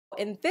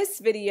in this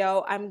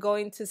video, I'm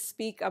going to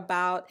speak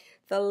about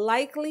the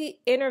likely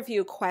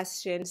interview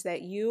questions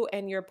that you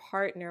and your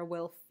partner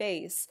will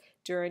face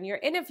during your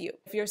interview.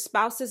 If your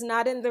spouse is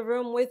not in the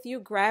room with you,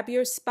 grab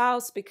your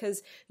spouse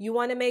because you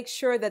want to make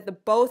sure that the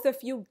both of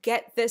you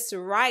get this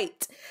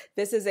right.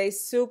 This is a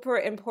super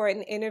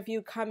important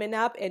interview coming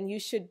up and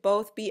you should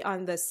both be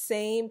on the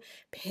same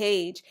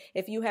page.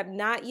 If you have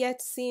not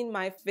yet seen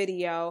my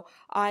video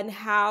on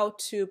how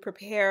to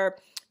prepare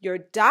your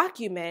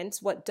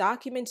documents, what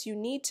documents you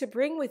need to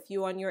bring with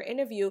you on your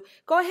interview,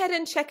 go ahead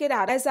and check it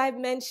out. As I've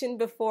mentioned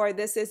before,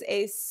 this is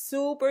a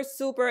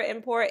super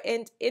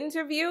important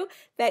interview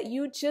that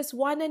you just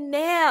want to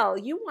nail.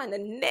 You want to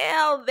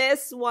nail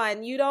this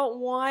one. You don't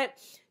want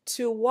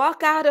to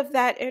walk out of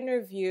that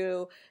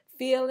interview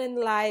feeling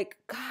like,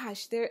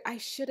 gosh, I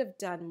should have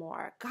done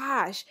more.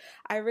 Gosh,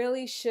 I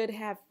really should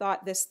have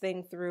thought this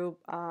thing through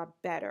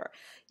better.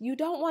 You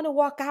don't want to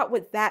walk out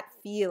with that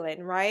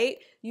feeling, right?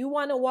 You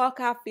want to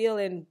walk out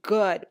feeling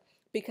good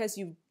because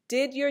you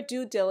did your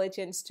due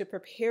diligence to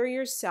prepare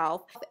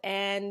yourself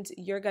and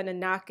you're going to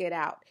knock it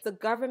out. The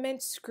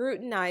government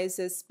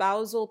scrutinizes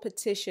spousal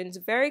petitions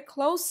very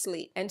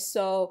closely, and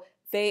so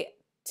they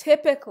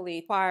typically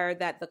require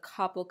that the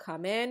couple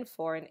come in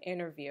for an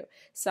interview.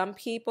 Some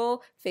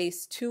people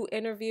face 2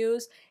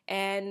 interviews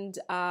and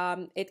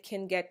it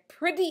can get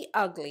pretty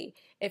ugly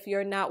if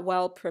you're not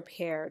well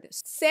prepared.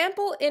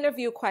 Sample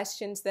interview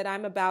questions that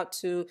I'm about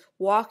to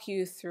walk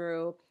you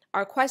through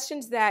are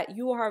questions that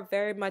you are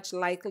very much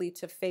likely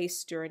to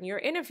face during your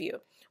interview,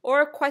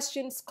 or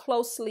questions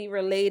closely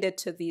related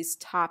to these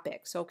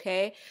topics,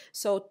 okay?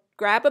 So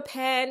grab a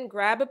pen,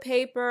 grab a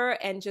paper,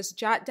 and just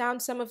jot down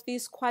some of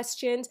these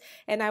questions.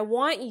 And I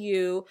want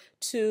you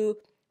to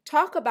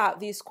talk about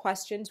these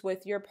questions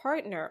with your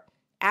partner.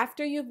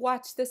 After you've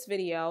watched this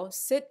video,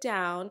 sit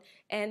down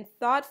and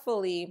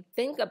thoughtfully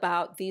think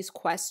about these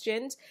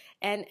questions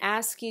and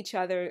ask each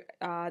other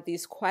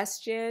these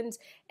questions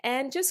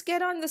and just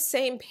get on the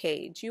same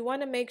page. You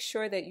want to make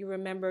sure that you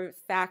remember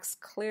facts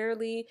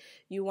clearly.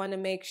 You want to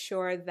make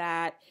sure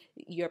that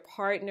your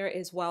partner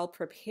is well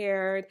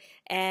prepared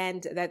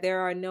and that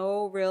there are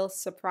no real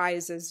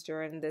surprises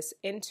during this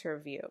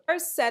interview. The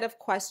first set of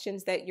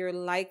questions that you're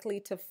likely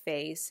to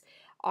face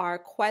are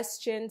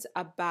questions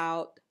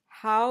about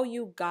how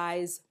you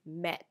guys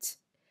met.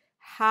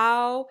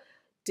 How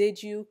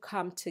did you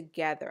come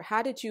together?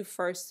 How did you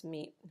first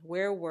meet?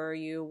 Where were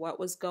you? What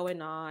was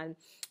going on?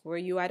 Were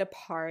you at a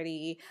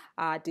party?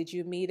 Did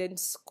you meet in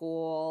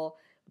school?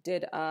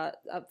 Did a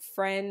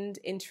friend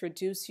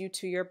introduce you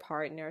to your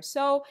partner?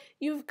 So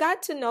you've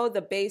got to know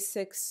the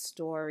basic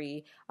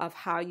story of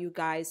how you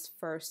guys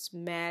first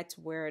met,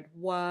 where it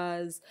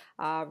was,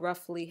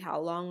 roughly how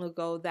long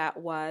ago that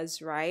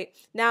was, right?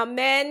 Now,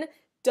 men,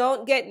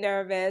 don't get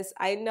nervous.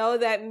 I know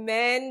that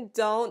men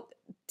don't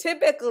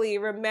typically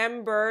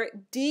remember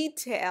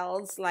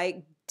details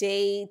like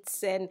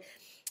dates and,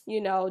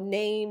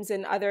 names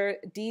and other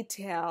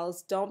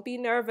details. Don't be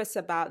nervous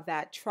about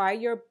that. Try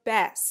your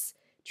best.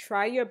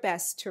 Try your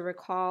best to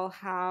recall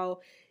how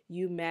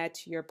you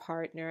met your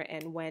partner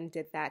and when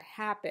did that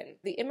happen.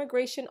 The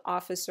immigration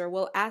officer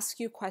will ask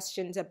you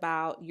questions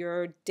about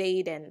your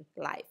dating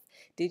life.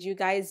 Did you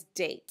guys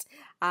date?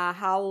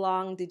 How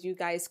long did you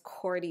guys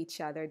court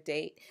each other,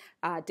 date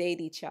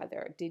each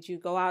other? Did you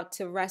go out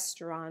to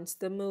restaurants,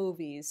 the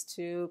movies,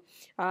 to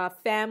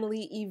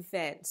family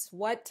events?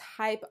 What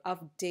type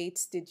of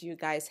dates did you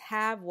guys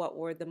have? What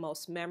were the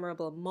most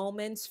memorable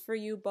moments for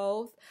you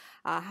both?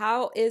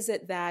 How is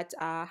it that,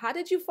 how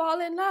did you fall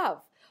in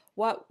love?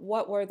 What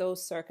were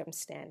those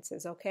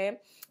circumstances, okay?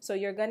 So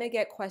you're going to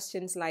get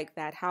questions like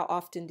that. How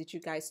often did you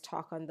guys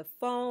talk on the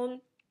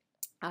phone?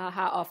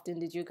 How often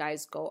did you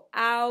guys go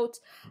out?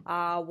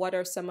 What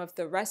are some of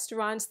the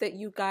restaurants that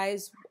you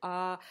guys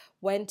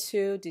went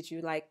to? Did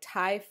you like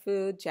Thai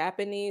food,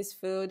 Japanese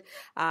food,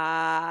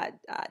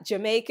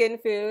 Jamaican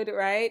food,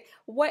 right?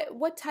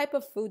 What type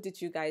of food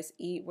did you guys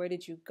eat? Where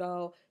did you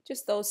go?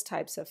 Just those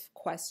types of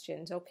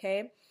questions,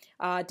 okay?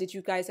 Did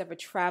you guys ever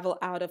travel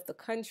out of the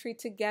country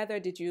together?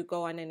 Did you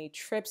go on any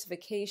trips,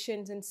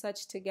 vacations, and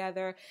such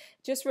together?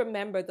 Just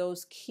remember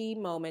those key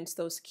moments,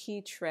 those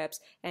key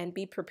trips, and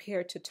be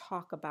prepared to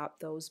talk about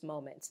those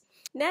moments.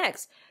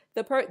 Next,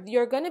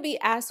 you're going to be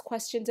asked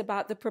questions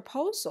about the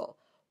proposal.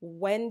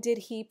 When did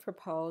he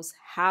propose?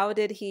 How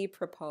did he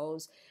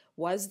propose?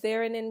 Was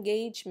there an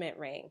engagement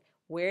ring?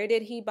 Where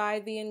did he buy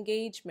the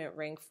engagement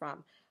ring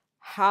from?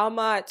 How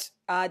much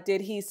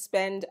did he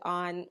spend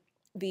on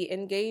the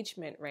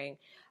engagement ring?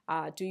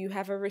 Do you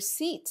have a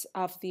receipt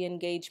of the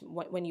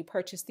engagement when you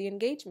purchased the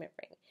engagement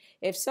ring?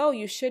 If so,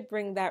 you should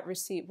bring that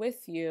receipt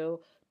with you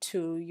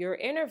to your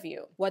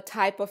interview. What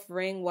type of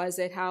ring was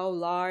it? How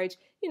large?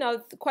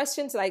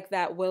 Questions like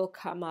that will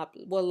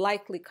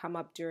likely come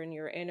up during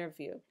your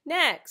interview.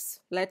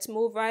 Next, let's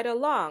move right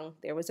along.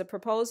 There was a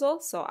proposal,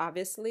 so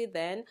obviously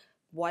then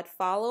what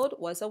followed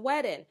was a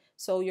wedding.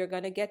 So you're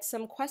going to get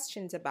some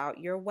questions about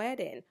your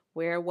wedding.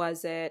 Where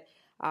was it?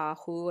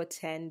 Who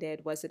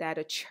attended? Was it at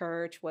a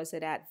church? Was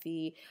it at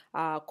the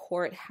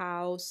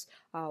courthouse?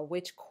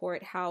 Which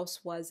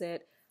courthouse was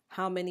it?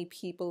 How many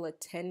people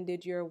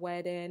attended your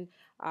wedding?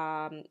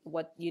 Who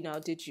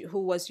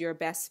was your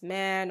best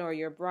man or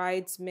your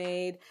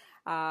bridesmaid?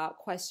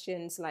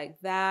 Questions like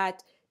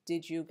that.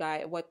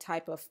 What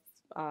type of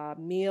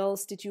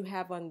meals did you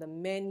have on the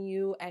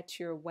menu at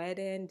your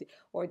wedding?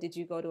 Or did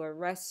you go to a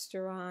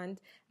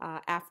restaurant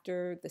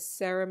after the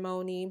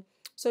ceremony?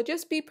 So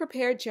just be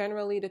prepared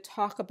generally to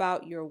talk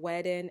about your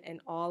wedding and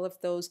all of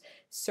those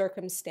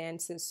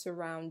circumstances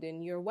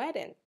surrounding your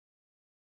wedding.